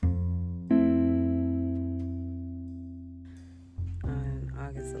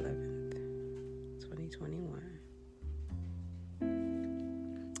August 11th, 2021.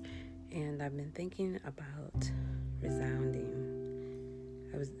 And I've been thinking about resounding.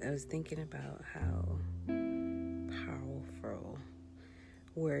 I was thinking about how powerful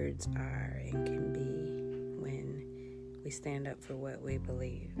words are and can be when we stand up for what we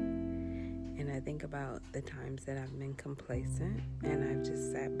believe. And I think about the times that I've been complacent and I've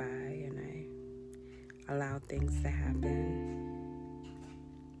just sat by and I allowed things to happen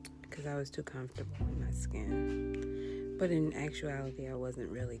because I was too comfortable in my skin. But in actuality, I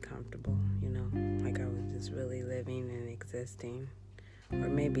wasn't really comfortable, like I was just really living and existing, or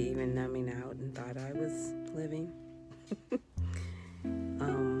maybe even numbing out and thought I was living.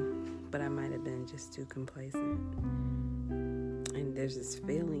 But I might have been just too complacent. And there's this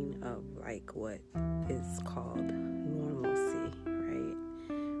feeling of like what is called normalcy, right?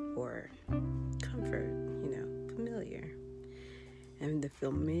 Or comfort, familiar. And the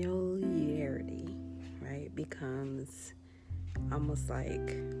familiarity, right, becomes almost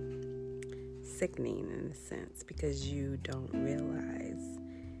like sickening in a sense because you don't realize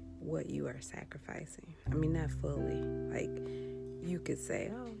what you are sacrificing. I mean, not fully. Like, you could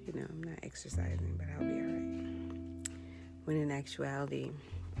say, oh, I'm not exercising, but I'll be all right. When in actuality,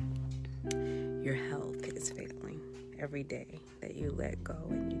 your health is failing every day that you let go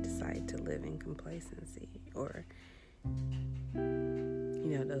and you decide to live in complacency, or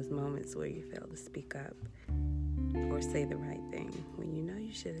those moments where you fail to speak up or say the right thing when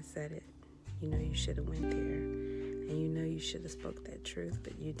you should have said it, you should have went there, and you should have spoke that truth,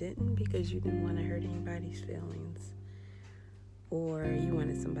 but you didn't because you didn't want to hurt anybody's feelings, or you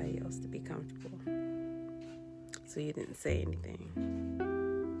wanted somebody else to be comfortable, so you didn't say anything.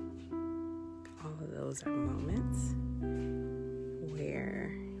 All of those are moments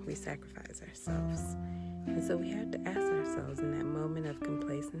where we sacrifice ourselves. And so we have to ask ourselves in that moment of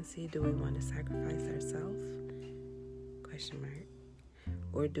complacency, do we want to sacrifice ourselves? ?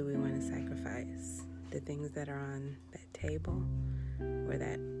 Or do we want to sacrifice the things that are on that table or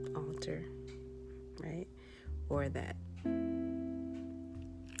that altar, right? Or that, do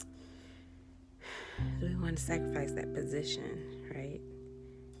we want to sacrifice that position, right?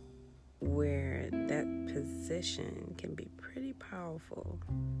 Where that position can be pretty powerful,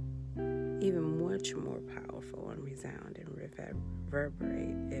 even much more powerful and resound and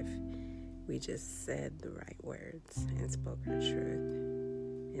reverberate if we just said the right words and spoke our truth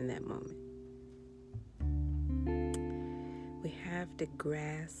in that moment. We have to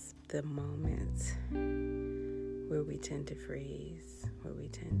grasp the moments where we tend to freeze, where we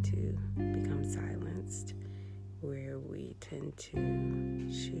tend to become silenced, where we tend to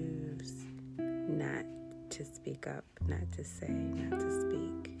choose not to speak up, not to say, not to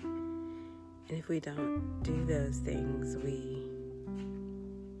speak. And if we don't do those things, we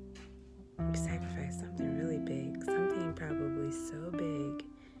sacrifice something really big, something probably so big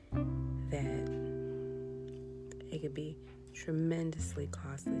that it could be tremendously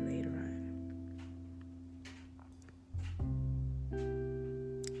costly later on.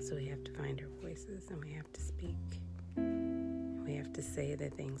 So we have to find our voices and we have to speak. We have to say the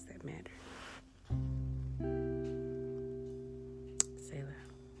things that matter.